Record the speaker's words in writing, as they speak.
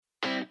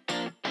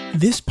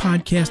This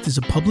podcast is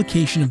a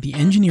publication of the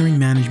Engineering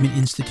Management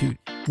Institute,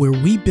 where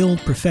we build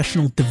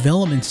professional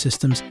development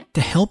systems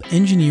to help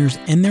engineers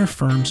and their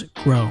firms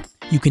grow.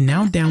 You can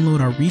now download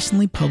our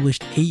recently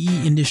published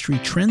AE Industry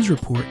Trends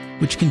Report,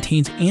 which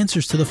contains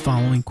answers to the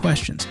following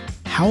questions.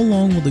 How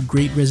long will the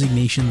Great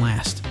Resignation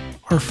last?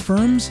 Are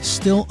firms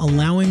still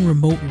allowing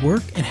remote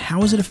work, and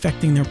how is it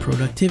affecting their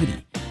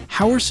productivity?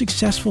 How are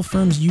successful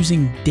firms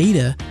using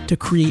data to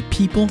create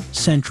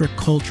people-centric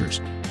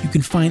cultures? You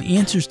can find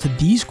answers to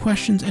these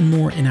questions and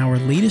more in our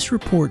latest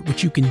report,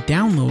 which you can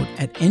download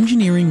at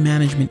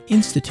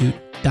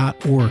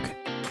engineeringmanagementinstitute.org.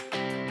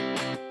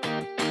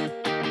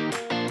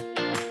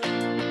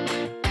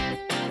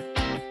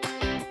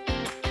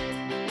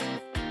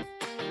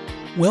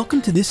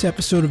 Welcome to this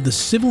episode of the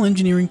Civil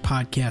Engineering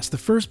Podcast, the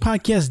first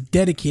podcast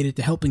dedicated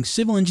to helping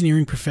civil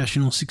engineering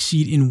professionals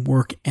succeed in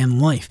work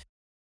and life.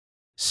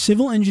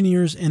 Civil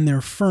engineers and their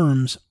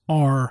firms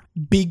are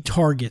big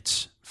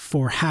targets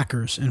for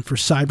hackers and for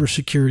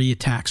cybersecurity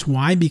attacks.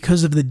 Why?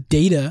 Because of the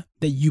data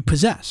that you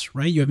possess,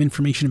 right? You have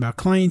information about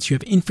clients, you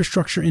have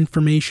infrastructure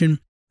information.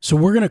 So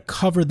we're going to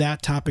cover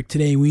that topic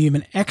today. We have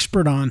an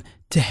expert on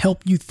to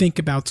help you think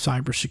about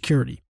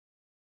cybersecurity.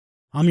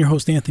 I'm your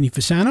host, Anthony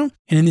Fasano,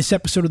 and in this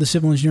episode of the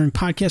Civil Engineering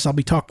Podcast, I'll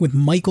be talking with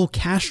Michael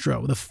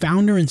Castro, the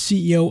founder and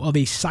CEO of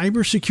a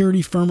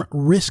cybersecurity firm,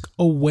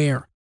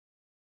 RiskAware.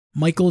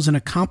 Michael is an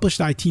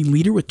accomplished IT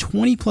leader with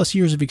 20 plus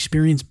years of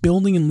experience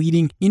building and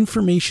leading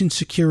information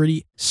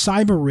security,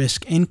 cyber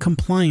risk, and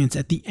compliance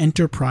at the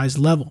enterprise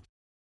level.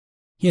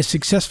 He has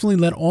successfully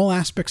led all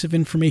aspects of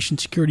information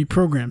security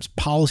programs,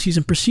 policies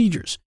and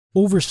procedures,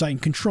 oversight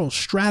and control,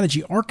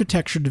 strategy,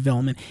 architecture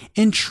development,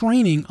 and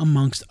training,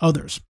 amongst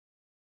others.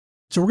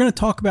 So we're going to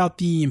talk about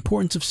the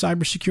importance of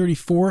cybersecurity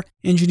for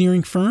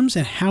engineering firms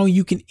and how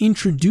you can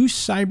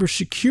introduce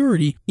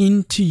cybersecurity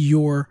into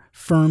your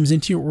firms,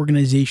 into your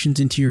organizations,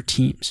 into your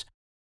teams.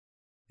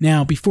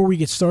 Now, before we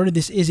get started,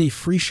 this is a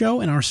free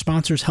show and our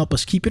sponsors help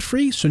us keep it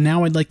free. So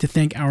now I'd like to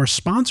thank our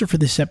sponsor for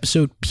this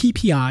episode,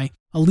 PPI,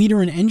 a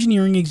leader in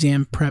engineering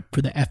exam prep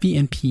for the FE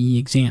and PE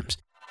exams.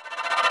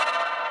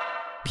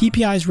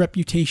 PPI's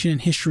reputation and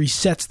history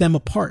sets them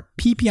apart.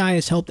 PPI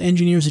has helped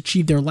engineers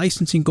achieve their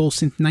licensing goals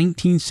since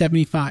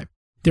 1975.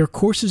 Their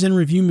courses and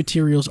review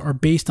materials are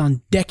based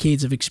on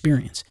decades of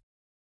experience.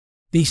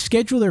 They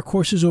schedule their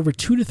courses over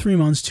 2 to 3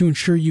 months to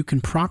ensure you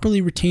can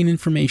properly retain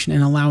information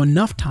and allow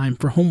enough time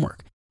for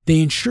homework. They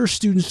ensure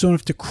students don't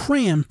have to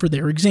cram for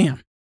their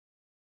exam.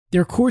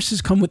 Their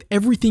courses come with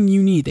everything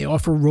you need. They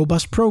offer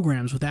robust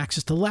programs with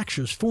access to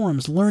lectures,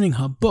 forums, learning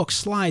hub, books,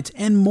 slides,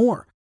 and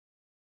more.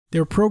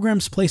 Their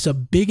programs place a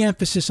big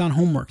emphasis on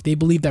homework. They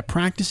believe that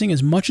practicing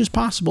as much as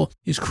possible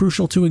is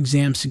crucial to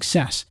exam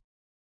success.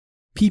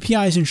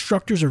 PPI's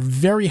instructors are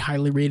very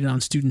highly rated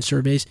on student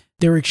surveys.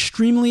 They're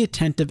extremely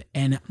attentive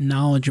and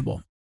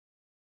knowledgeable.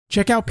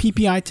 Check out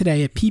PPI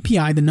today at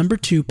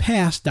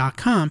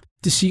PPI2pass.com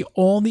to see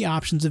all the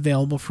options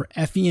available for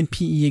FE and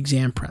PE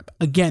exam prep.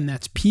 Again,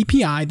 that's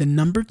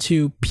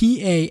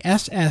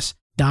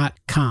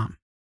PPI2pass.com.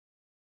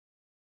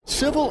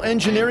 Civil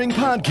Engineering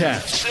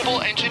Podcast.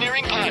 Civil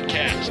Engineering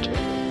Podcast.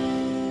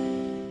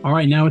 All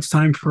right, now it's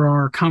time for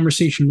our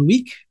conversation of the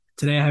week.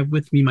 Today I have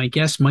with me my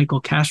guest,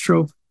 Michael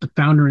Castro, the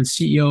founder and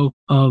CEO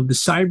of the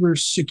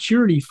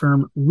cybersecurity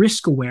firm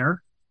RiskAware.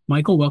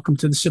 Michael, welcome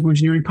to the Civil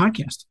Engineering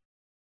Podcast.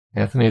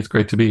 Anthony, it's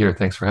great to be here.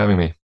 Thanks for having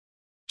me.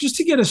 Just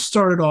to get us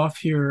started off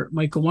here,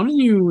 Michael, why don't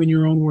you, in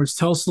your own words,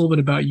 tell us a little bit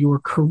about your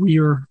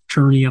career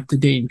journey up to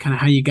date and kind of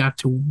how you got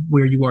to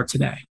where you are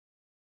today?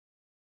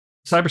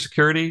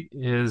 Cybersecurity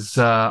is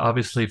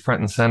obviously front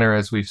and center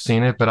as we've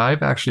seen it, but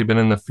I've actually been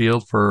in the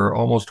field for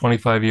almost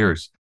 25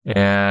 years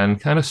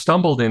and kind of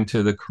stumbled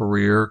into the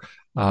career.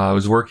 I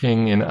was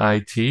working in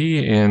IT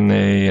in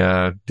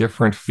a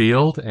different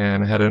field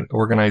and had an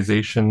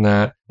organization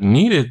that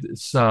needed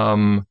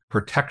some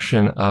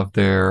protection of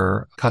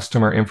their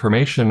customer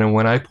information. And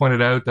when I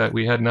pointed out that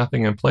we had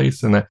nothing in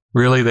place and that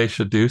really they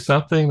should do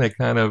something, they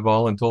kind of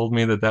all and told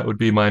me that that would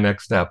be my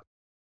next step.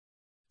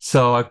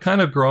 So I've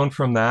kind of grown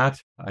from that.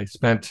 I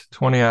spent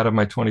 20 out of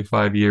my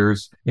 25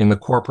 years in the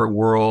corporate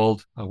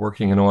world,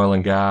 working in oil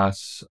and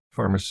gas,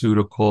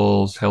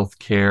 pharmaceuticals,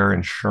 healthcare,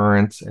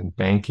 insurance, and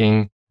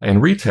banking,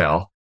 and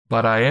retail.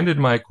 But I ended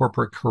my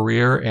corporate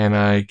career and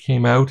I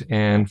came out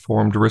and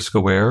formed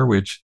RiskAware,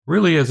 which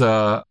really is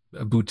a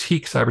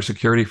boutique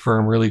cybersecurity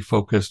firm really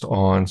focused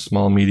on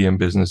small, medium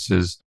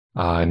businesses,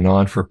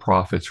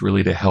 non-for-profits,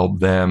 really to help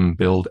them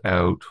build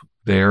out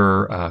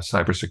their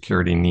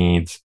cybersecurity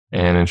needs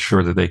and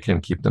ensure that they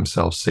can keep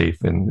themselves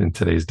safe in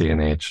today's day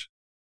and age.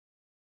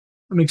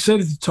 I'm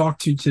excited to talk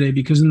to you today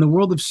because in the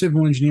world of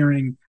civil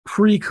engineering,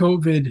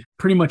 pre-COVID,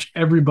 pretty much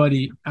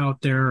everybody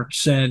out there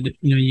said,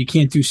 you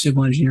can't do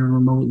civil engineering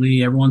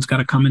remotely. Everyone's got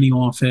to come in the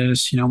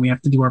office. We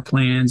have to do our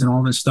plans and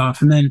all this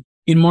stuff. And then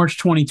in March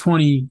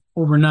 2020,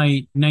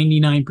 overnight,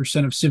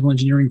 99% of civil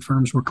engineering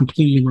firms were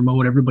completely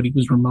remote. Everybody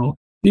was remote.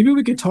 Maybe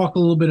we could talk a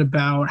little bit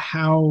about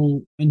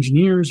how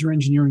engineers or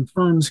engineering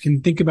firms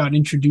can think about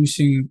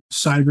introducing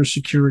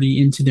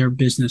cybersecurity into their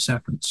business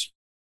efforts.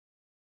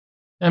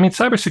 I mean,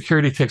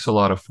 cybersecurity takes a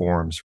lot of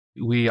forms.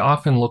 We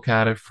often look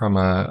at it from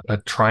a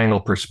triangle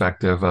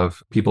perspective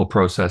of people,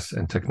 process,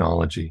 and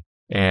technology.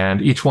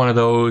 And each one of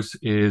those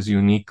is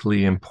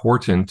uniquely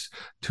important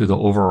to the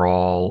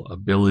overall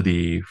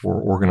ability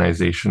for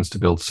organizations to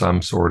build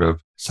some sort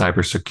of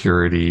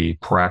cybersecurity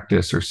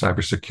practice or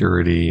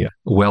cybersecurity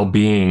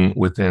well-being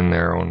within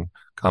their own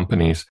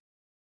companies.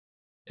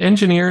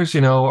 Engineers,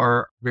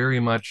 are very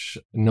much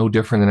no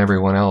different than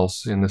everyone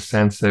else in the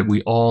sense that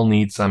we all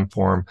need some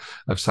form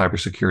of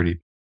cybersecurity.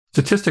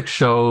 Statistics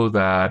show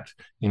that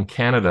in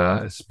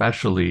Canada,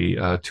 especially,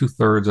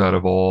 2/3 out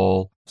of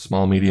all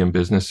small, medium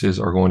businesses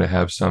are going to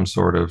have some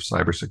sort of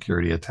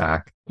cybersecurity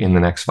attack in the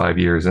next 5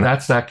 years. And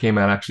that came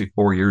out actually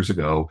 4 years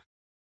ago.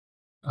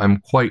 I'm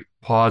quite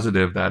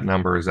positive that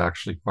number is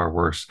actually far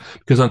worse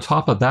because on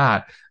top of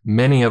that,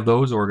 many of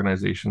those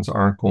organizations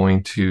aren't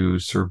going to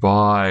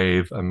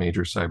survive a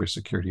major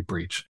cybersecurity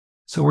breach.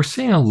 So we're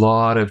seeing a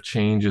lot of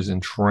changes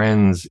and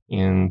trends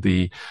in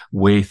the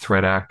way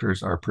threat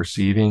actors are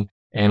perceiving.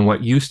 And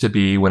what used to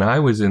be, when I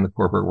was in the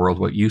corporate world,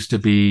 what used to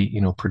be,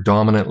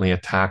 predominantly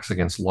attacks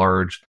against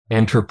large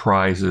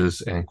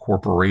enterprises and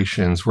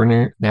corporations,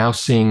 we're now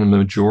seeing the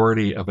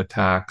majority of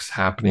attacks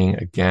happening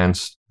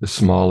against the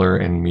smaller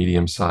and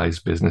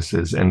medium-sized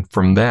businesses. And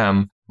from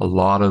them, a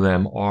lot of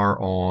them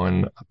are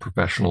on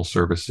professional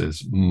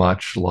services,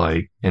 much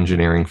like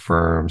engineering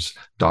firms,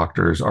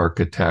 doctors,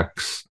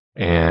 architects,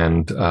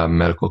 and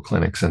medical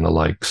clinics and the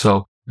like.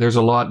 So there's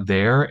a lot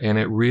there, and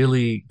it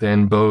really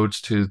then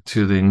bodes to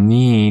the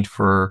need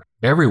for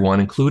everyone,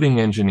 including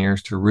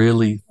engineers, to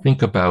really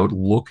think about,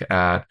 look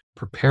at,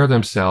 prepare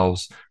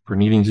themselves for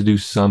needing to do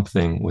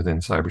something within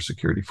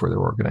cybersecurity for their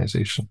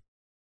organization.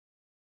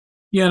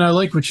 Yeah, and I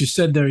like what you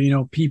said there,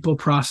 people,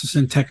 process,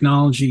 and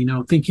technology,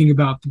 thinking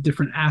about the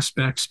different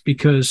aspects,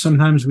 because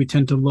sometimes we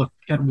tend to look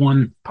at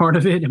one part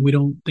of it and we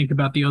don't think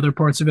about the other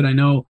parts of it. I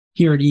know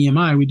here at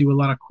EMI, we do a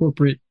lot of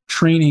corporate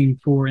training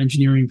for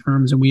engineering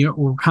firms, and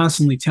we're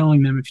constantly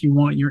telling them, if you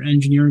want your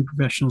engineering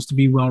professionals to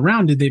be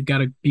well-rounded, they've got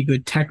to be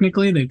good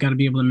technically, they've got to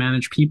be able to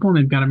manage people, and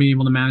they've got to be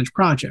able to manage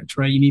projects,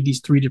 right? You need these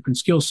three different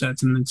skill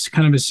sets, and it's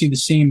kind of to see the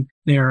same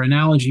their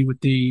analogy with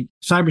the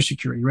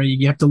cybersecurity, right?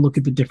 You have to look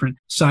at the different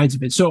sides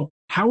of it. So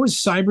how is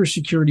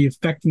cybersecurity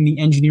affecting the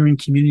engineering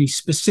community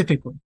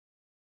specifically?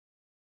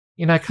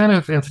 I kind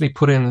of, Anthony,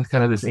 put in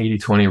kind of this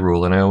 80-20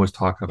 rule, and I always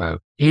talk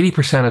about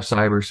 80% of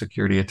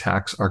cybersecurity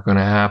attacks are going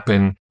to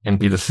happen and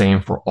be the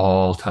same for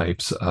all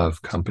types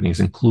of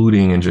companies,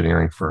 including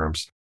engineering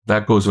firms.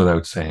 That goes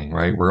without saying,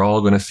 right? We're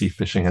all going to see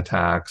phishing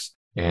attacks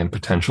and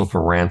potential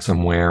for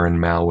ransomware and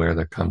malware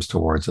that comes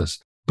towards us.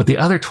 But the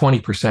other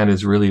 20%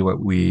 is really what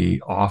we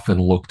often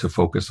look to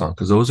focus on,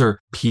 because those are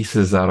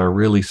pieces that are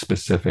really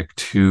specific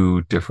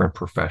to different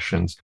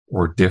professions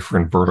or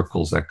different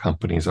verticals that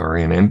companies are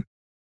in. And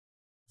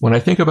when I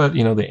think about,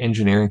 the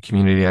engineering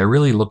community, I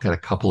really look at a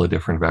couple of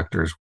different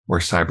vectors where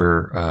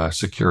cyber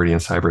security and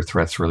cyber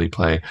threats really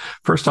play.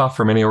 First off,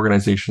 for many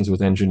organizations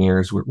with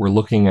engineers, we're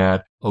looking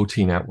at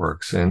OT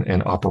networks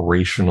and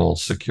operational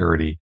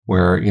security,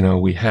 where,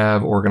 we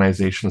have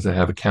organizations that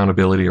have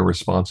accountability or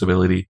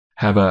responsibility,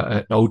 have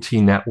an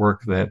OT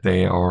network that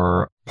they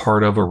are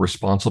part of or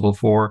responsible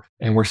for.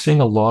 And we're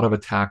seeing a lot of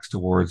attacks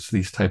towards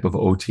these type of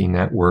OT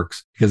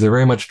networks because they're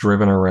very much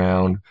driven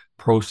around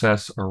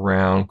process,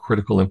 around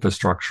critical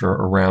infrastructure,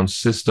 around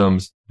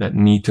systems that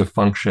need to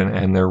function,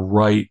 and they're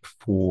ripe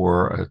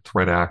for a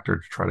threat actor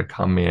to try to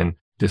come in,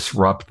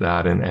 disrupt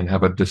that, and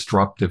have a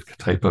disruptive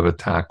type of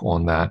attack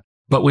on that.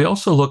 But we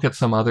also look at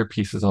some other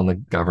pieces on the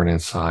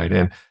governance side.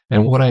 And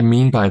what I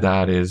mean by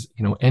that is,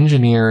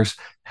 engineers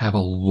have a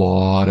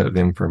lot of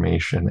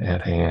information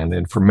at hand.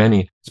 And for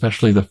many,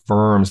 especially the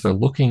firms, they're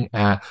looking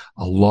at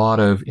a lot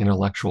of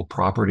intellectual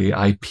property,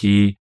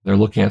 IP. They're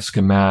looking at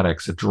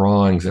schematics, at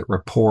drawings, at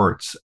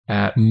reports,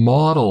 at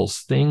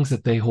models, things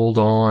that they hold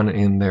on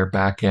in their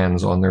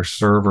backends, on their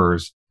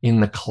servers, in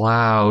the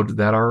cloud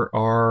that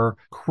are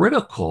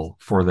critical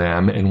for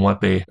them in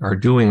what they are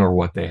doing or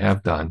what they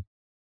have done.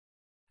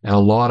 And a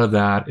lot of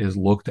that is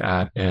looked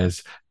at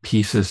as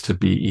pieces to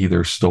be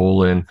either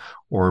stolen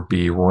or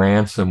be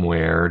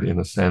ransomwared, in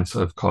the sense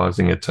of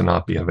causing it to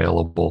not be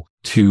available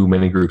to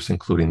many groups,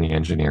 including the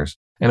engineers.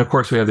 And of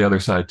course, we have the other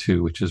side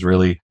too, which is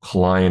really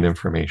client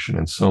information.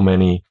 And so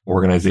many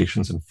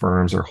organizations and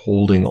firms are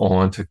holding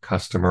on to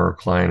customer or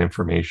client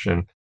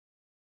information.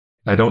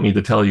 I don't need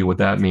to tell you what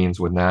that means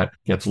when that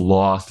gets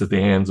lost at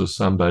the hands of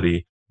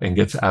somebody and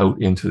gets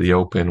out into the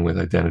open with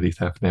identity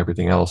theft and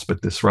everything else,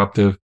 but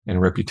disruptive and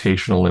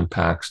reputational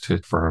impacts to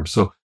firms.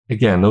 So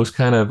again, those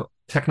kind of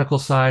technical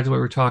sides, what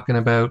we're talking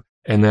about,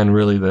 and then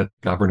really the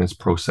governance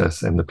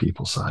process and the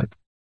people side.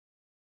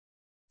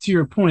 To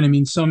your point, I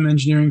mean, some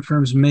engineering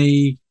firms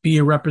may be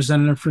a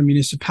representative for a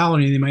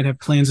municipality. They might have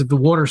plans of the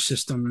water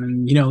system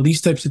and,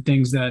 these types of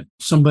things that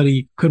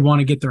somebody could want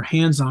to get their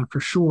hands on for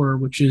sure,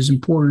 which is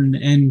important.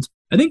 And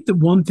I think the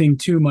one thing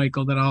too,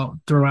 Michael, that I'll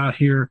throw out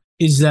here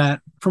is that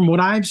from what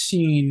I've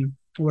seen,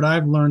 what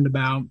I've learned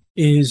about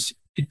is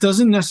it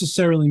doesn't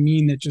necessarily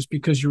mean that just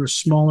because you're a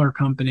smaller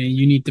company,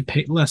 you need to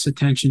pay less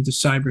attention to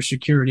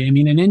cybersecurity. I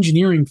mean, an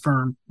engineering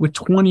firm with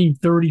 20,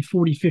 30,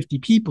 40, 50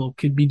 people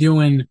could be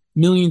doing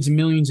millions and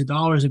millions of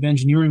dollars of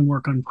engineering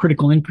work on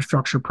critical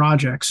infrastructure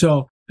projects.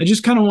 So I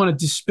just kind of want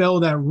to dispel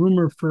that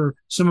rumor for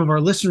some of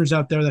our listeners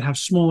out there that have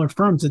smaller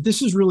firms, that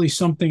this is really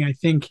something I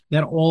think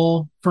that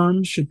all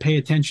firms should pay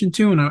attention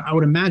to. And I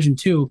would imagine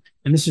too,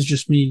 and this is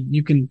just me,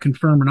 you can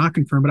confirm or not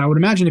confirm, but I would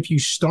imagine if you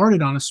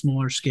started on a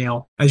smaller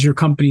scale as your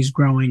company's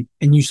growing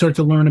and you start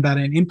to learn about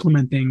it and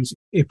implement things,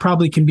 it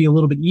probably can be a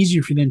little bit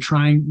easier for you than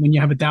trying when you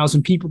have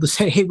 1,000 people to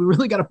say, hey, we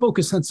really got to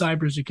focus on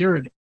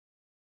cybersecurity.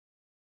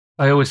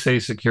 I always say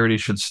security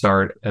should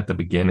start at the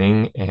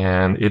beginning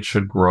and it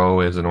should grow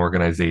as an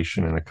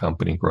organization and a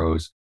company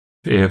grows.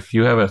 If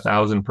you have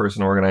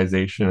 1,000-person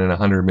organization and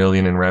 100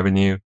 million in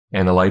revenue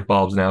and the light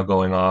bulb's now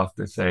going off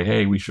to say,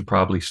 hey, we should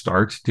probably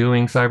start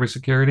doing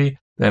cybersecurity,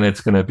 then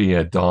it's going to be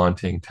a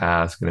daunting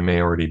task and it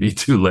may already be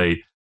too late.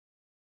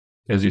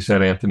 As you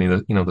said, Anthony,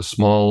 the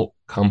small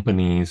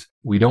companies,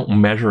 we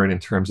don't measure it in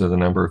terms of the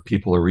number of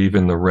people or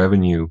even the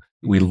revenue.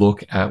 We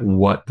look at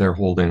what they're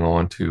holding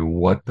on to,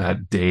 what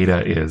that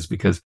data is,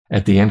 because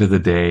at the end of the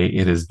day,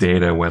 it is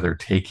data, whether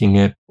taking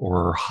it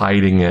or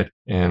hiding it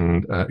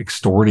and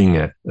extorting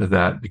it,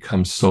 that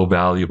becomes so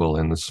valuable.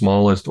 And the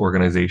smallest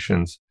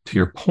organizations, to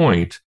your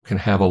point, can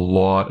have a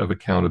lot of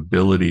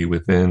accountability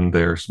within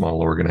their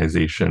small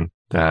organization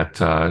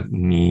that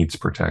needs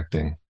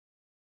protecting.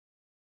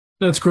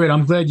 That's great.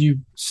 I'm glad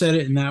you said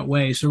it in that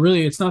way. So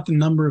really, it's not the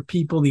number of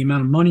people, the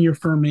amount of money your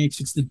firm makes,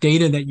 it's the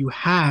data that you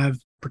have,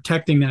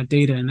 protecting that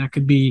data. And that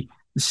could be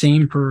the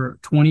same for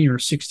 20 or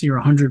 60 or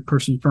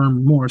 100-person firm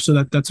or more.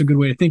 So that's a good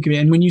way to think of it.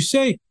 And when you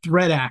say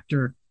threat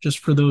actor, just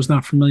for those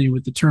not familiar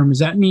with the term, does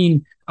that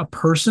mean a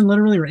person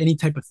literally or any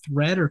type of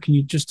threat? Or can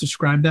you just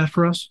describe that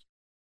for us?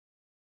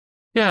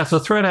 Yeah, so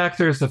threat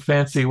actor is the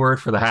fancy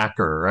word for the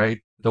hacker, right?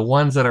 The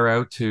ones that are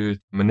out to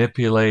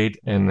manipulate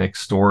and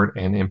extort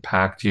and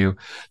impact you,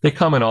 they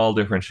come in all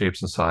different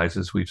shapes and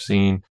sizes. We've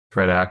seen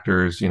threat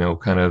actors,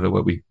 kind of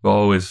what we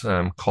always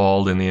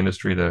called in the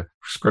industry the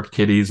script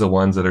kiddies, the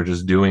ones that are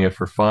just doing it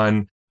for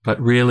fun. But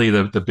really,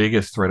 the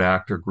biggest threat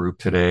actor group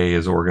today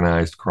is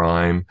organized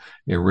crime.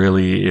 It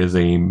really is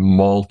a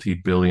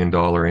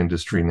multi-billion-dollar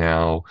industry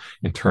now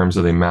in terms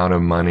of the amount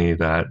of money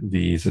that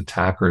these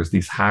attackers,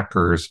 these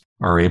hackers,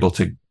 are able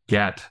to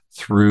get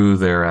through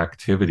their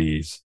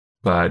activities.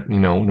 But,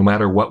 no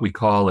matter what we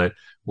call it,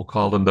 we'll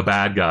call them the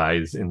bad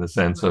guys in the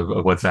sense of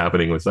what's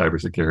happening with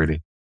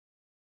cybersecurity.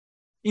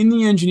 In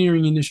the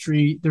engineering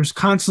industry, there's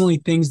constantly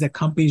things that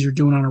companies are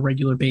doing on a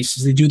regular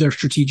basis. They do their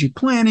strategic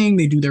planning,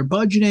 they do their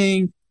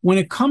budgeting. When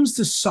it comes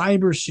to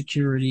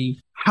cybersecurity,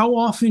 how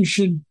often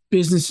should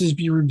businesses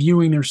be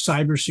reviewing their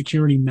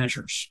cybersecurity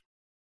measures?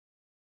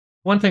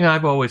 One thing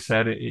I've always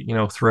said,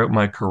 throughout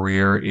my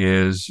career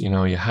is,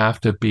 you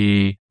have to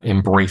be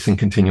embracing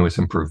continuous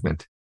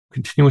improvement.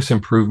 Continuous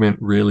improvement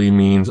really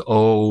means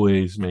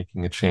always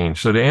making a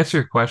change. So to answer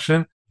your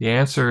question, the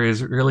answer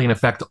is really, in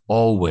effect,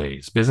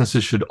 always.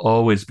 Businesses should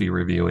always be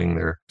reviewing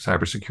their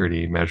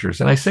cybersecurity measures.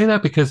 And I say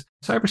that because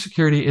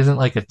cybersecurity isn't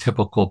like a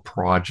typical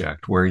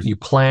project where you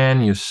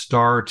plan, you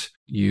start,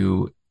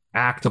 you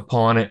act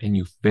upon it, and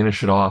you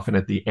finish it off. And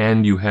at the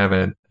end, you have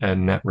a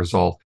net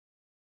result.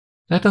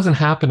 That doesn't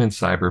happen in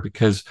cyber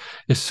because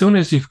as soon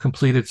as you've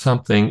completed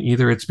something,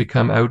 either it's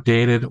become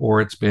outdated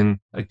or it's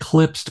been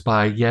eclipsed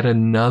by yet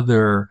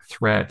another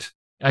threat.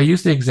 I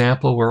use the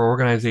example where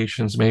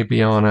organizations may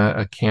be on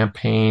a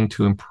campaign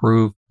to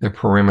improve their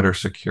perimeter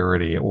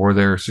security or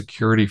their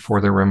security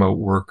for their remote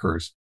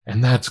workers.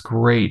 And that's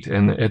great.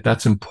 And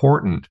that's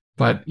important.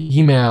 But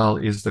email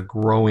is the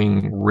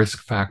growing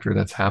risk factor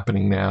that's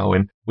happening now.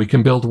 And we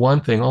can build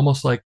one thing,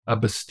 almost like a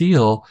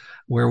Bastille,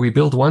 where we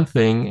build one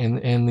thing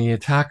and the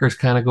attackers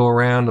kind of go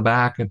around the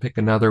back and pick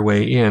another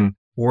way in,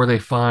 or they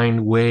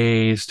find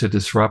ways to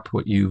disrupt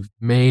what you've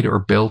made or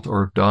built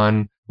or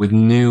done with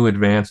new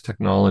advanced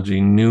technology,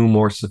 new,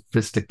 more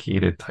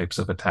sophisticated types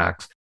of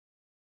attacks.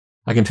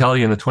 I can tell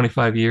you in the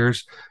 25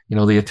 years,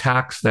 the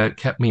attacks that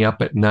kept me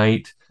up at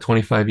night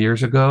 25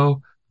 years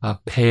ago,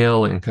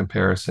 pale in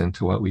comparison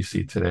to what we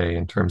see today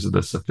in terms of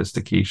the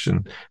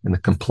sophistication and the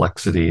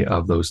complexity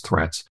of those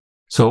threats.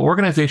 So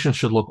organizations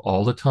should look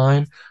all the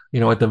time.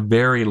 At the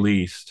very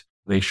least,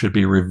 they should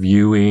be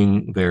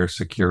reviewing their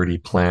security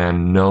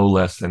plan no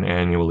less than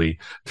annually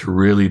to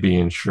really be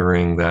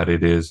ensuring that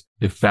it is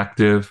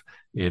effective,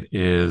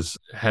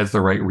 has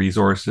the right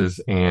resources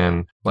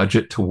and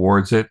budget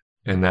towards it,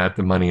 and that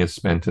the money is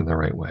spent in the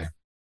right way.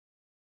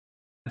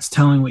 That's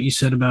telling what you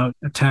said about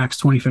attacks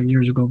 25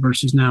 years ago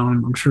versus now.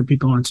 I'm sure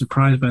people aren't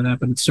surprised by that,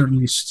 but it's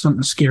certainly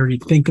something scary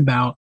to think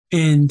about.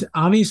 And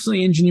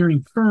obviously,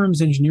 engineering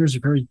firms, engineers are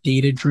very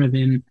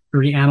data-driven,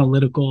 very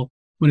analytical.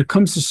 When it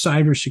comes to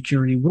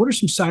cybersecurity, what are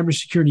some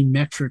cybersecurity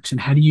metrics and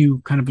how do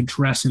you kind of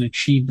address and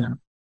achieve them?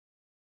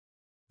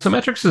 So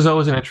metrics is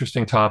always an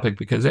interesting topic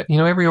because,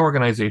 every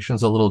organization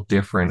is a little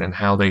different in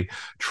how they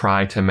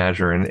try to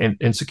measure.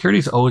 And security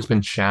has always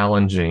been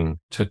challenging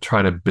to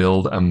try to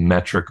build a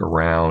metric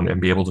around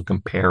and be able to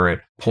compare it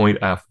point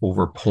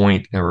over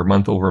point or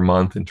month over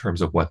month in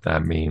terms of what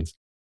that means.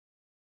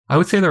 I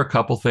would say there are a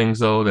couple things,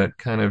 though, that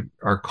kind of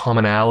are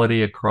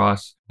commonality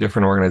across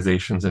different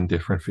organizations in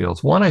different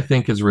fields. One, I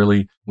think, is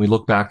really, we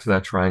look back to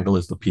that triangle,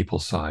 is the people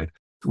side,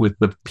 with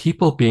the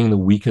people being the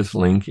weakest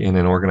link in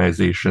an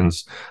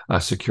organization's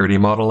security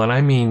model. And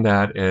I mean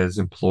that as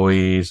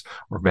employees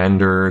or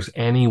vendors,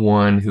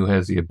 anyone who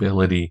has the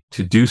ability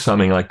to do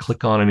something like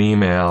click on an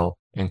email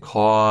and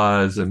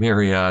cause a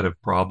myriad of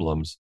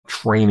problems.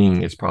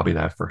 Training is probably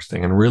that first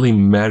thing, and really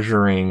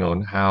measuring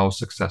on how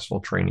successful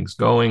training's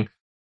going.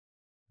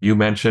 You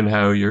mentioned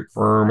how your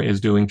firm is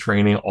doing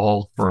training.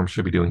 All firms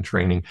should be doing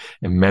training,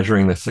 and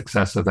measuring the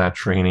success of that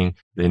training,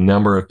 the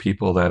number of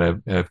people that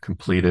have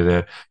completed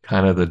it,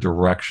 kind of the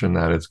direction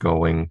that it's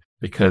going,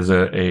 because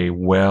a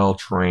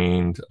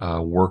well-trained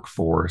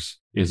workforce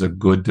is a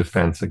good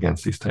defense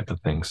against these type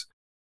of things.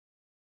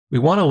 We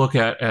want to look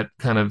at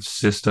kind of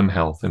system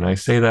health. And I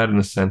say that in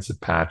the sense of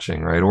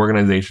patching, right?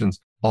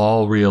 Organizations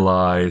all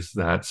realize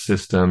that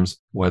systems,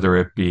 whether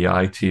it be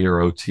IT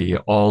or OT,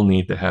 all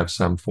need to have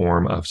some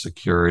form of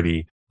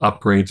security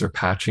upgrades or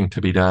patching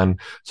to be done.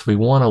 So we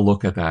want to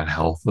look at that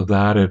health of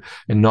that,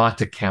 and not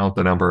to count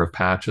the number of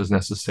patches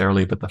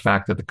necessarily, but the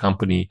fact that the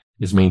company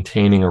is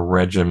maintaining a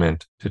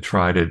regiment to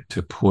try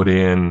to put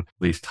in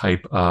these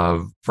type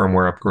of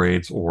firmware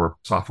upgrades or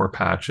software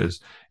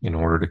patches in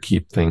order to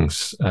keep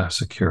things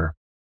secure.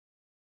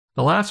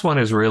 The last one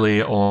is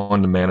really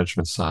on the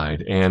management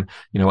side. And,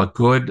 a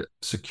good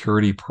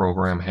security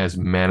program has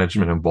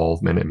management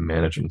involvement and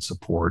management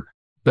support.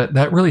 But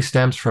that really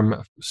stems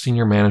from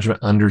senior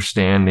management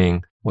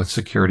understanding what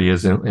security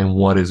is and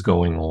what is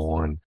going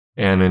on,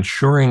 and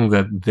ensuring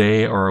that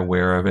they are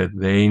aware of it.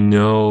 They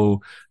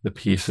know the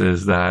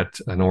pieces that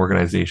an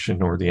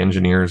organization or the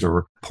engineers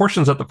or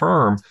portions of the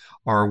firm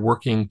are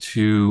working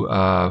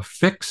to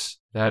fix.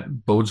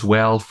 That bodes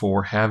well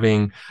for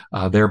having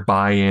their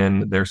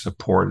buy-in, their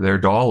support, their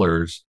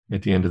dollars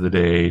at the end of the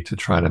day to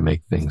try to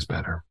make things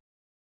better.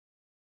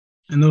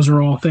 And those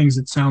are all things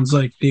that sounds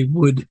like they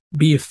would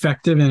be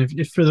effective. And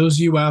if for those of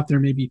you out there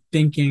maybe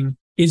thinking,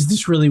 is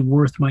this really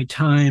worth my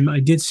time? I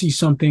did see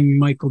something,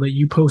 Michael, that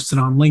you posted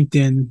on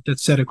LinkedIn that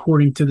said,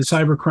 according to the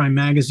Cybercrime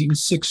magazine,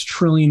 $6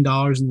 trillion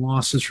in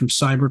losses from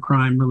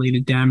cybercrime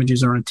related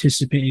damages are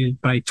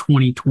anticipated by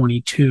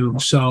 2022.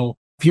 So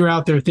if you're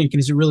out there thinking,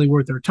 is it really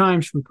worth our time?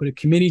 Should we put a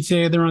committee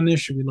together on this?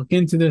 Should we look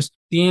into this?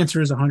 The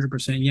answer is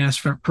 100% yes,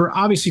 for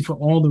obviously for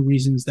all the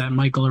reasons that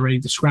Michael already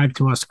described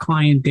to us: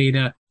 client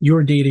data,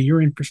 your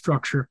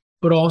infrastructure,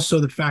 but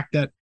also the fact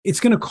that it's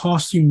going to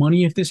cost you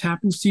money if this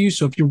happens to you.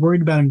 So if you're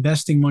worried about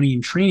investing money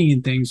in training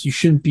and things, you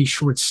shouldn't be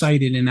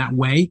short-sighted in that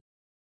way.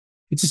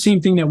 It's the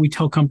same thing that we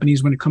tell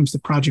companies when it comes to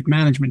project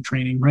management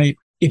training, right?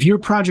 If your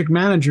project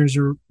managers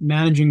are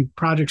managing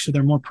projects so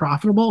they're more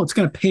profitable, it's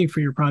going to pay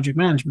for your project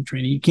management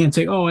training. You can't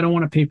say, oh, I don't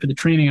want to pay for the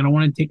training. I don't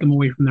want to take them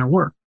away from their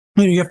work.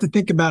 You have to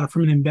think about it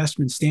from an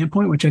investment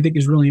standpoint, which I think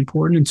is really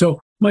important. And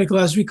so, Michael,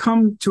 as we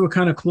come to a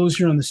kind of close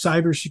here on the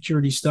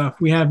cybersecurity stuff,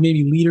 we have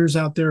maybe leaders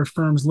out there,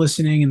 firms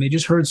listening, and they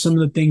just heard some of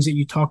the things that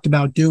you talked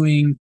about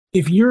doing.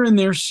 If you're in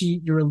their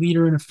seat, you're a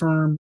leader in a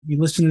firm, you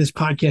listen to this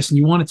podcast and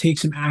you want to take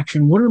some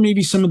action, what are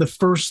maybe some of the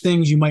first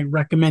things you might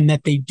recommend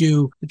that they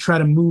do to try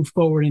to move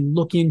forward and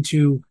look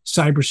into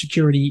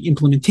cybersecurity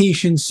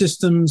implementation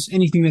systems,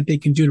 anything that they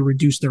can do to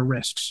reduce their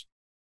risks?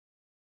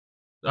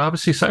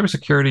 Obviously,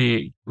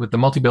 cybersecurity, with the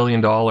multi-billion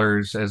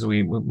dollars, as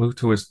we move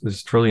to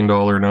this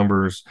trillion-dollar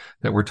numbers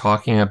that we're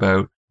talking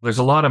about, there's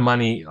a lot of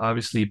money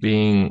obviously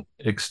being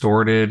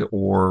extorted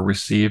or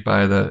received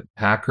by the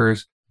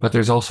hackers. But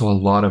there's also a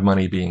lot of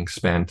money being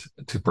spent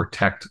to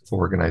protect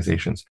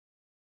organizations.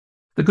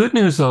 The good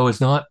news, though, is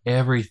not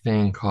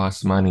everything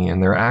costs money,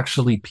 and there are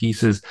actually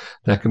pieces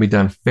that can be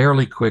done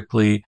fairly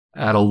quickly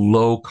at a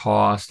low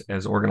cost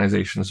as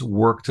organizations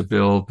work to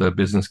build the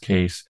business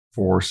case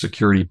for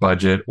security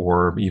budget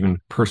or even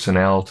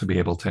personnel to be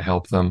able to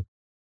help them.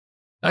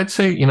 I'd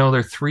say, there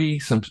are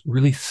some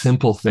really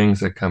simple things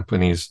that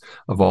companies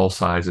of all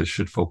sizes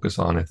should focus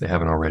on if they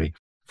haven't already.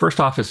 First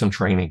off is some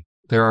training.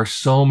 There are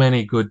so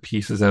many good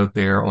pieces out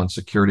there on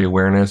security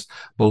awareness,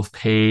 both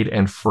paid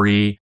and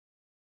free.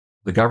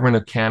 The government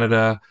of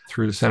Canada,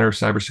 through the Centre of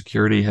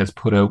Cybersecurity, has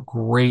put out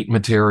great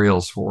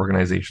materials for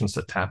organizations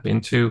to tap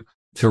into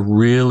to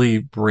really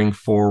bring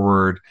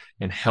forward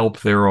and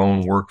help their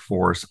own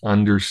workforce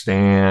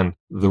understand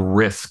the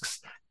risks.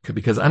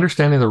 Because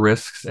understanding the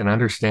risks and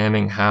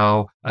understanding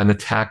how an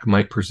attack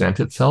might present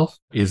itself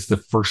is the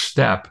first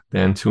step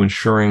then to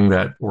ensuring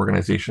that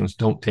organizations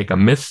don't take a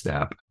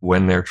misstep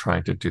when they're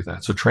trying to do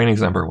that. So training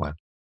is number one.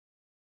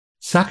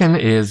 Second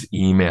is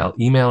email.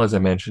 Email, as I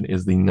mentioned,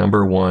 is the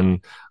number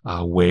one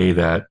way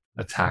that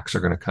attacks are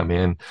going to come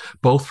in,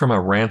 both from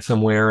a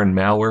ransomware and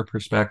malware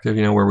perspective,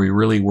 where we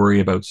really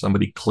worry about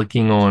somebody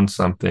clicking on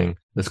something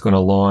that's going to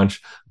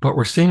launch. But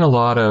we're seeing a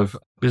lot of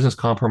business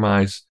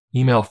compromise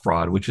email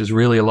fraud, which is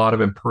really a lot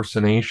of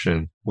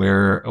impersonation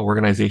where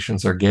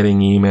organizations are getting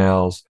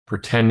emails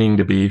pretending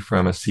to be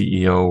from a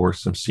CEO or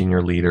some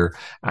senior leader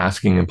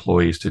asking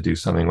employees to do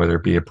something, whether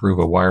it be approve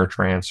a wire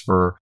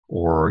transfer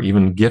or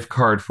even gift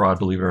card fraud,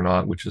 believe it or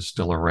not, which is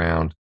still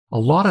around. A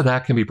lot of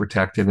that can be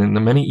protected, and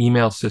the many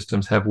email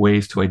systems have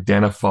ways to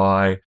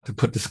identify, to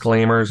put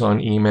disclaimers on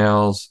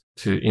emails,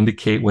 to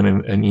indicate when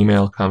an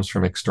email comes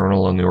from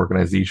external on the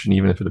organization,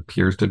 even if it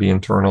appears to be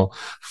internal.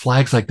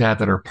 Flags like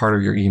that are part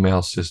of your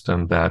email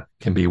system that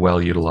can be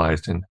well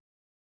utilized. And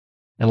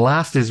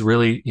last is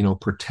really,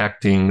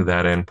 protecting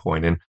that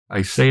endpoint. And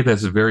I say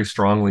this very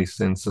strongly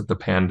since the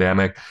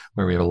pandemic,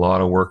 where we have a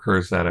lot of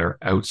workers that are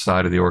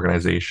outside of the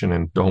organization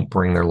and don't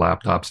bring their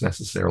laptops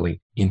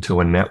necessarily into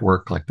a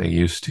network like they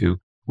used to.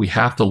 We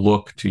have to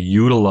look to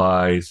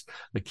utilize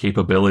the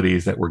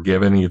capabilities that we're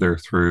given either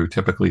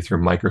typically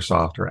through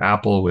Microsoft or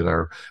Apple with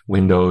our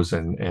Windows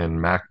and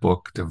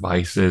MacBook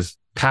devices.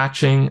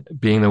 Patching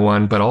being the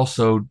one, but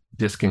also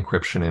disk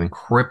encryption and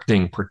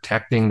encrypting,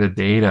 protecting the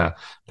data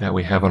that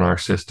we have on our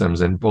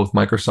systems. And both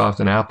Microsoft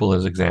and Apple,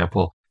 as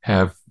example,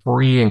 have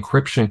free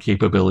encryption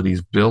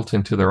capabilities built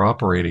into their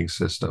operating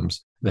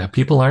systems that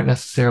people aren't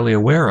necessarily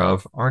aware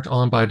of, aren't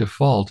on by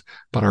default,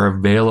 but are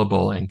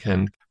available and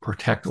can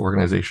protect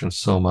organizations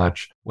so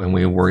much when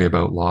we worry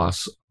about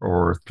loss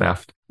or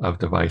theft of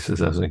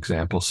devices, as an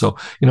example. So,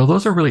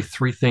 those are really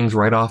three things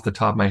right off the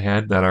top of my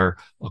head that are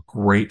a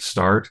great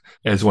start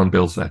as one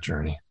builds that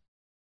journey.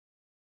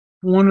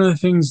 One of the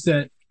things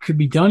that could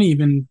be done,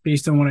 even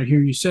based on what I hear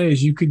you say,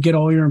 is you could get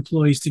all your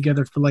employees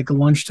together for like a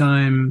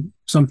lunchtime,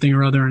 something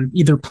or other, and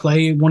either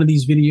play one of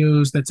these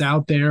videos that's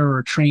out there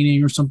or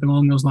training or something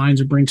along those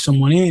lines, or bring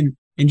someone in.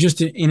 And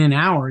just in an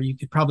hour, you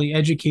could probably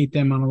educate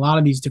them on a lot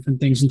of these different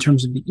things in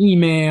terms of the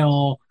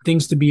email,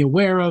 things to be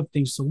aware of,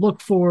 things to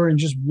look for. And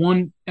just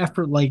one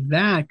effort like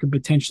that could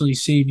potentially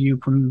save you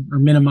from or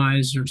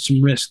minimize or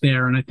some risk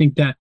there. And I think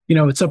that,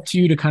 it's up to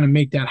you to kind of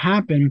make that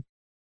happen.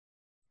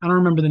 I don't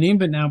remember the name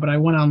of it now, but I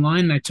went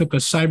online and I took a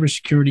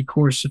cybersecurity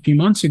course a few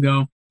months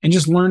ago and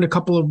just learned it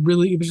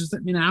was just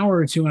an hour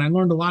or two. And I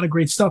learned a lot of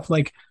great stuff.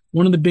 Like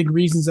one of the big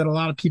reasons that a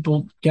lot of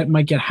people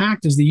might get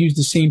hacked is they use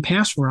the same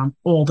password on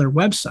all their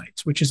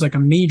websites, which is like a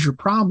major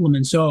problem.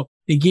 And so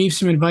they gave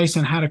some advice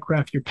on how to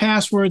craft your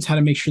passwords, how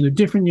to make sure they're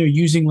different. You're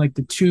using like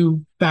the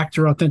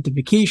 2-factor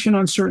authentication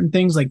on certain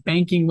things like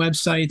banking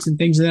websites and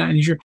things like that.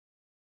 And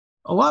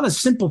a lot of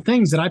simple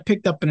things that I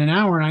picked up in an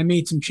hour, and I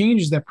made some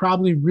changes that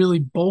probably really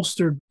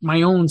bolstered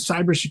my own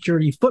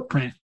cybersecurity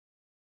footprint.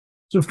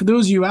 So for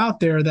those of you out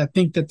there that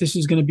think that this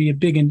is going to be a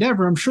big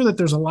endeavor, I'm sure that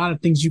there's a lot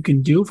of things you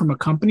can do from a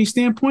company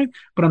standpoint,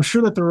 but I'm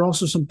sure that there are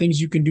also some things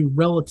you can do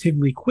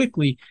relatively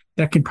quickly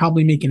that can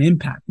probably make an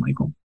impact,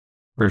 Michael.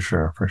 For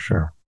sure.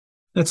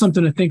 That's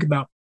something to think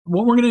about.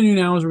 What we're going to do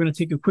now is we're going to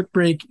take a quick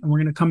break and we're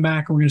going to come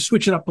back and we're going to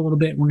switch it up a little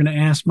bit. And we're going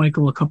to ask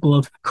Michael a couple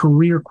of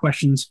career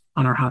questions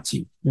on our hot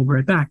seat. We'll be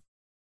right back.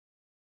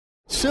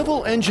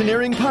 Civil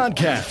Engineering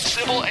Podcast.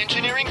 Civil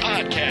Engineering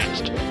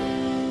Podcast.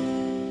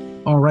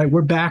 All right,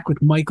 we're back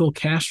with Michael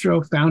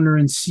Castro, founder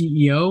and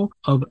CEO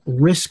of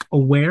Risk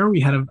Aware.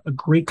 We had a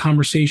great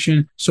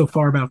conversation so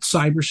far about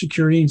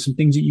cybersecurity and some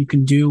things that you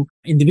can do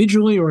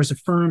individually or as a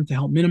firm to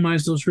help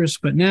minimize those risks.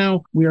 But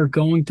now we are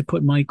going to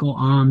put Michael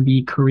on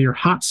the career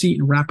hot seat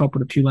and wrap up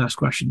with a few last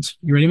questions.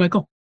 You ready,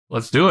 Michael?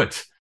 Let's do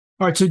it.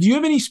 All right. So do you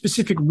have any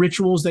specific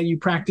rituals that you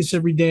practice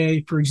every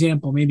day? For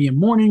example, maybe a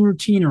morning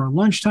routine or a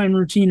lunchtime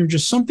routine, or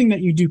just something that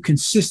you do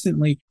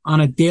consistently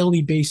on a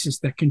daily basis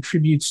that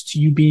contributes to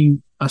you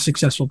being a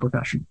successful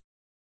professional?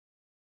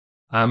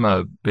 I'm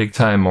a big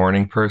time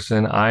morning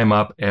person. I'm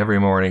up every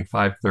morning,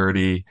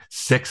 5:30,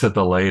 6 at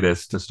the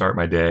latest to start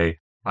my day.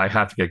 I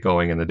have to get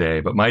going in the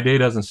day, but my day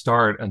doesn't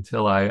start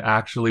until I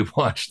actually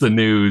watch the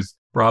news,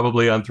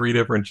 probably on 3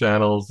 different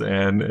channels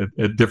and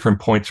at different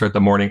points throughout the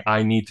morning.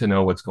 I need to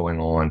know what's going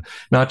on,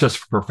 not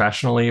just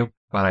professionally,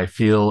 but I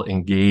feel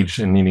engaged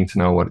in needing to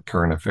know what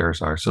current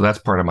affairs are. So that's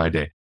part of my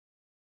day.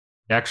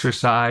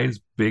 Exercise,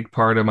 big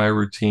part of my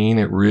routine.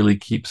 It really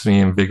keeps me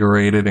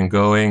invigorated and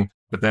going.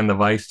 But then the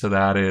vice to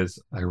that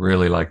is I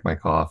really like my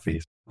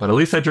coffee, but at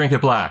least I drink it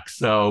black.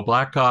 So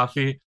black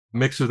coffee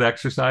mixed with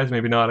exercise,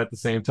 maybe not at the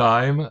same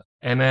time.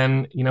 And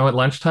then, at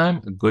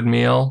lunchtime, a good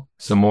meal,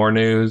 some more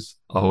news,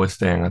 always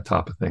staying on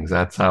top of things.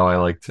 That's how I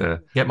like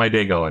to get my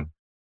day going.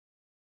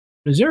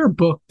 Is there a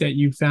book that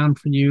you found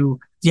for you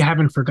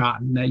haven't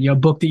forgotten, that a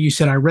book that you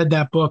said, I read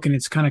that book and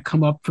it's kind of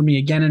come up for me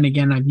again and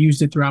again. I've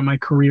used it throughout my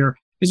career.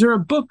 Is there a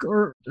book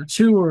or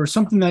two or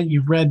something that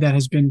you've read that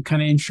has been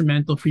kind of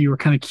instrumental for you or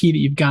kind of key that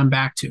you've gone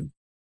back to?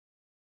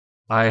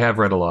 I have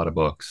read a lot of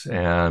books,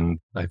 and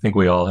I think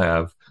we all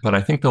have. But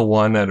I think the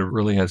one that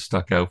really has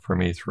stuck out for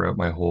me throughout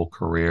my whole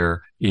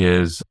career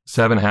is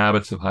 7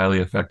 Habits of Highly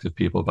Effective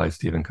People by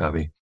Stephen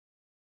Covey.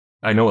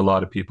 I know a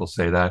lot of people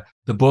say that.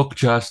 The book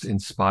just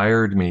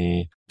inspired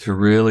me to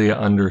really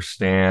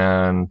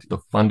understand the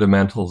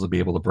fundamentals, to be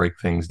able to break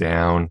things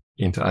down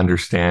into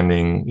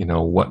understanding,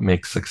 what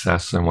makes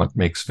success and what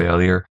makes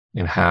failure,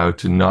 and how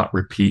to not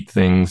repeat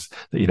things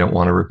that you don't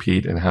want to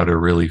repeat, and how to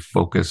really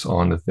focus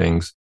on the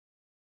things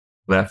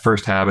That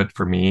first habit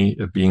for me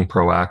of being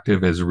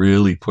proactive has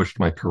really pushed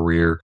my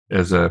career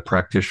as a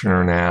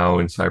practitioner now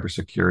in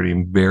cybersecurity.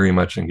 I'm very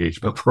much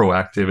engaged about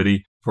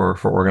proactivity for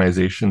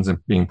organizations and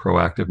being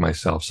proactive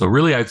myself. So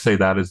really, I'd say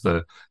that is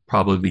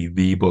probably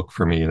the book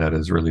for me that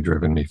has really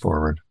driven me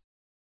forward.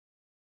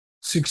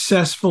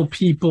 Successful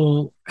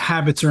people,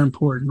 habits are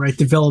important, right?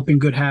 Developing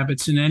good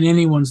habits in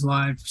anyone's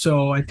life.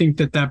 So I think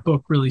that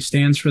book really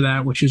stands for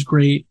that, which is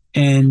great.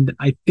 And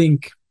I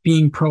think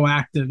being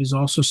proactive is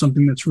also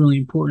something that's really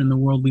important in the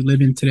world we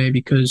live in today,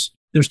 because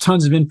there's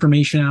tons of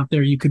information out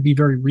there. You could be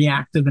very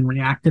reactive and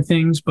react to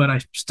things, but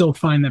I still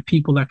find that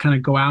people that kind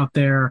of go out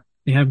there,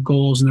 they have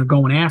goals and they're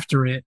going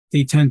after it,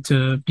 they tend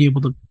to be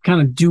able to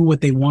kind of do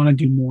what they want to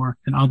do more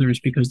than others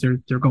because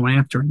they're going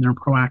after it and they're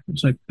proactive.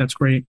 So that's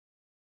great.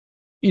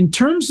 In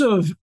terms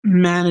of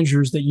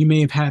managers that you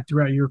may have had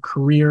throughout your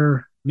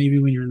career, maybe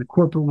when you're in the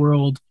corporate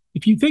world,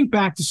 if you think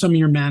back to some of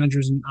your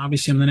managers, and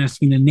obviously I'm not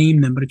asking you to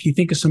name them, but if you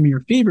think of some of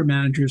your favorite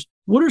managers,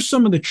 what are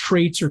some of the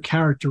traits or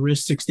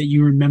characteristics that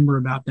you remember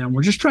about them?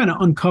 We're just trying to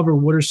uncover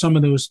what are some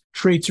of those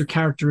traits or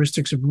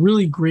characteristics of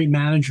really great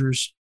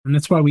managers. And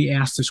that's why we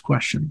asked this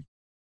question.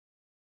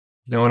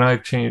 And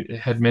I've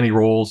had many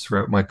roles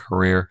throughout my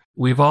career.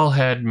 We've all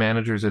had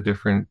managers at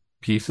different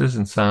pieces,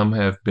 and some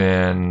have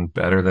been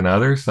better than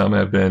others. Some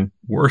have been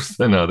worse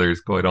than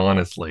others, quite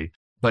honestly.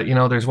 But,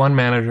 there's one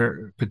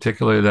manager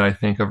particularly that I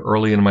think of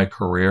early in my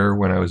career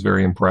when I was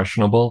very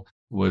impressionable,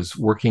 was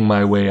working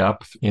my way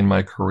up in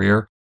my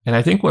career. And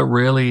I think what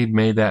really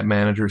made that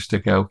manager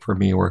stick out for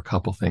me were a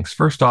couple things.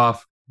 First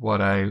off,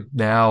 what I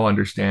now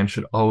understand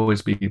should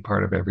always be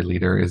part of every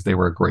leader is they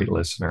were a great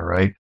listener,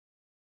 right?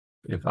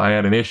 If I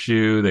had an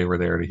issue, they were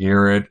there to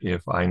hear it.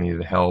 If I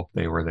needed help,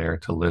 they were there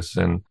to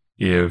listen.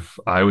 If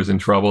I was in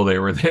trouble, they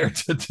were there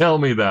to tell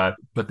me that,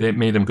 but they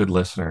made them good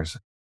listeners.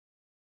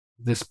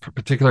 This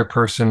particular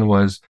person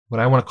was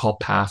what I want to call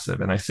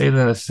passive. And I say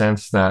that in a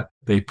sense that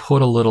they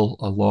put a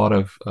lot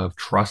of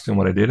trust in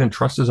what I did. And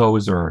trust is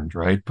always earned,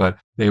 right? But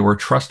they were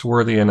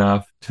trustworthy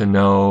enough to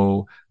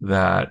know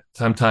that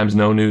sometimes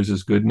no news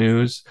is good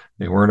news.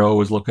 They weren't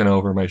always looking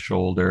over my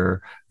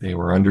shoulder. They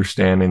were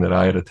understanding that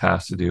I had a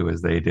task to do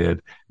as they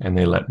did, and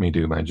they let me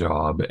do my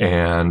job.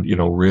 And,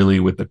 really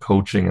with the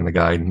coaching and the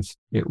guidance,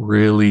 it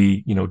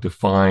really,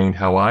 defined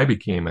how I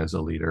became as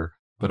a leader,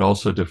 but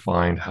also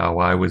defined how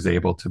I was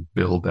able to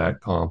build that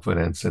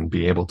confidence and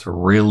be able to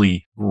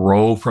really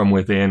grow from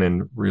within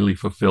and really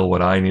fulfill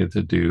what I needed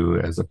to do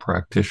as a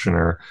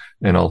practitioner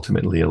and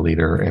ultimately a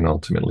leader and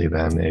ultimately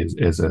then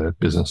as a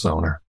business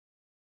owner.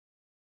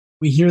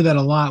 We hear that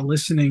a lot.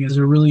 Listening is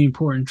a really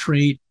important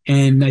trait.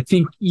 And I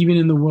think even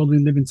in the world we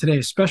live in today,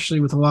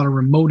 especially with a lot of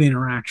remote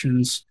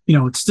interactions,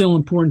 it's still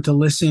important to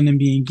listen and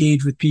be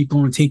engaged with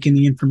people and take in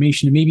the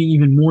information, and maybe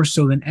even more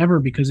so than ever,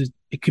 because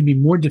it could be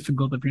more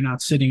difficult if you're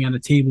not sitting at a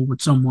table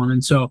with someone.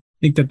 And so I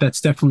think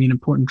that's definitely an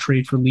important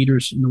trait for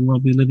leaders in the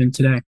world we live in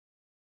today.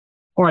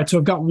 All right. So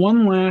I've got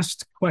one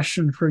last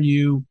question for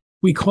you.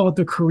 We call it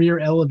the career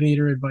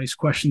elevator advice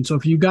question. So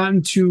if you got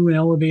into an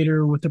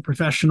elevator with a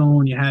professional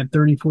and you had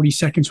 30, 40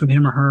 seconds with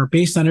him or her,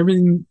 based on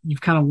everything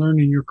you've kind of learned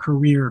in your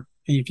career,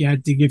 and if you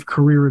had to give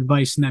career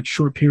advice in that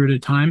short period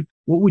of time,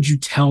 what would you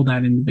tell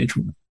that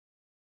individual?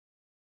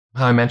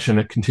 I mentioned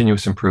a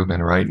continuous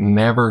improvement, right?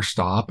 Never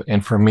stop.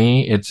 And for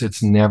me,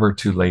 it's never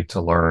too late to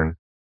learn.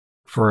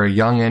 For a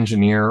young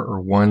engineer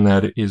or one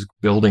that is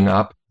building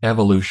up,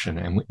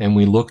 evolution. And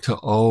we look to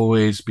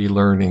always be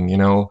learning.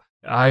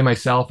 I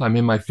myself, I'm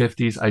in my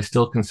 50s. I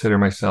still consider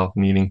myself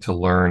needing to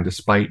learn.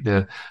 Despite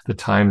the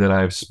time that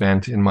I've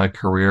spent in my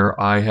career,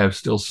 I have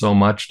still so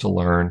much to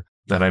learn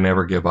that I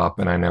never give up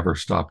and I never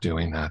stop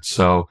doing that.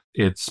 So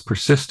it's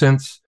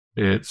persistence.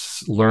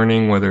 It's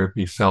learning, whether it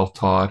be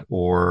self-taught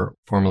or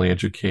formally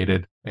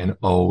educated, and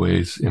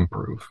always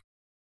improve.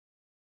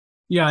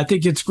 Yeah, I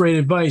think it's great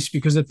advice,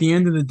 because at the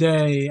end of the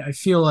day, I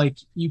feel like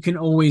you can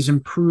always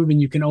improve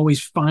and you can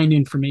always find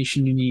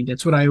information you need.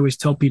 That's what I always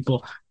tell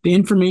people. The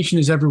information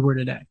is everywhere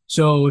today.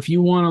 So if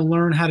you want to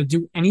learn how to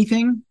do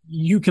anything,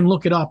 you can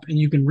look it up and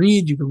you can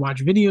read, you can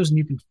watch videos, and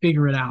you can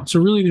figure it out.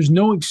 So really, there's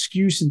no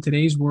excuse in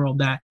today's world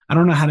that I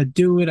don't know how to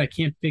do it, I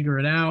can't figure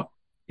it out.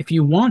 If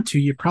you want to,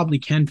 you probably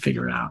can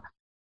figure it out.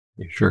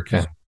 You sure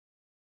can.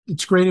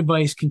 It's great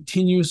advice.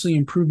 Continuously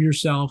improve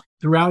yourself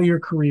throughout your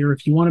career.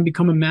 If you want to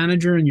become a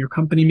manager and your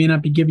company may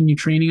not be giving you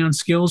training on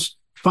skills,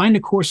 find a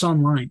course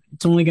online.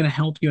 It's only going to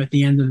help you at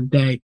the end of the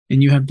day,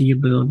 and you have the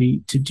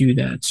ability to do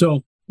that.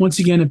 So once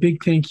again, a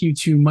big thank you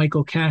to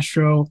Michael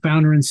Castro,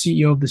 founder and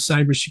CEO of the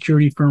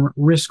cybersecurity firm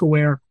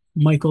RiskAware.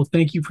 Michael,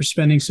 thank you for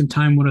spending some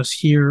time with us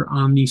here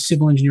on the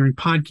Civil Engineering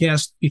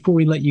Podcast. Before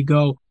we let you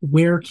go,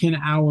 where can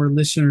our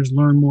listeners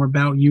learn more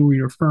about you or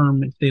your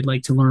firm if they'd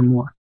like to learn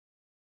more?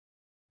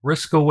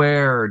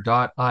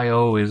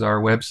 riskaware.io is our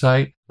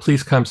website.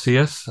 Please come see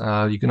us.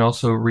 You can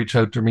also reach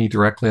out to me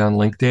directly on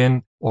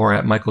LinkedIn or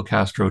at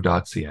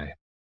michaelcastro.ca.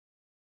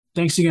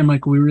 Thanks again,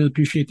 Michael. We really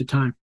appreciate the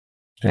time.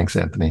 Thanks,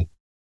 Anthony.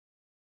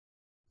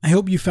 I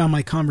hope you found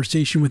my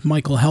conversation with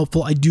Michael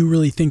helpful. I do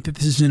really think that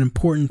this is an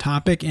important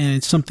topic, and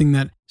it's something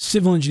that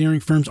civil engineering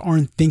firms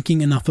aren't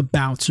thinking enough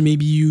about. So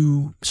maybe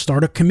you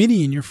start a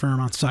committee in your firm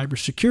on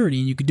cybersecurity,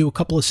 and you could do a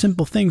couple of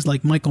simple things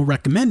like Michael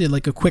recommended,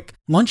 like a quick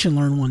lunch and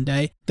learn one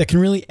day that can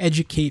really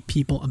educate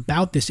people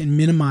about this and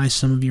minimize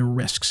some of your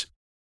risks.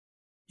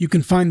 You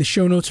can find the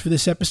show notes for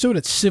this episode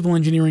at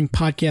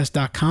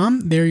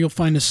civilengineeringpodcast.com. There you'll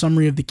find a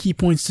summary of the key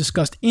points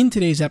discussed in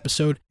today's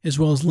episode, as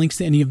well as links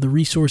to any of the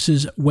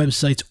resources,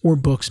 websites, or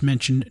books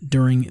mentioned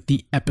during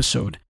the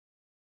episode.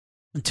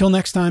 Until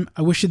next time,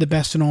 I wish you the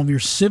best in all of your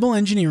civil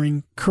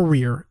engineering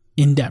career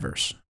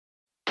endeavors.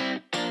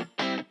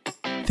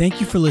 Thank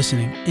you for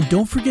listening, and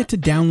don't forget to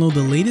download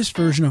the latest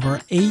version of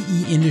our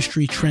AE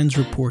Industry Trends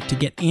Report to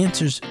get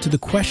answers to the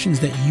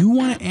questions that you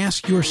want to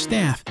ask your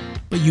staff,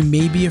 but you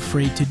may be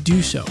afraid to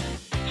do so.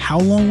 How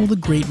long will the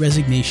Great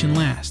Resignation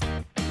last?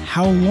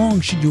 How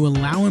long should you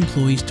allow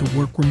employees to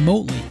work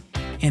remotely?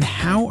 And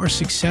how are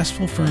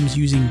successful firms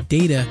using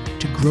data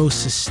to grow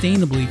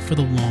sustainably for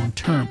the long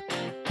term?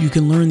 You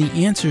can learn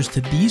the answers to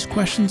these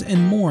questions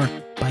and more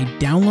by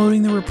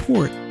downloading the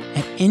report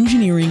at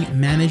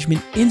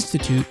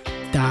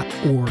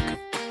engineeringmanagementinstitute.org.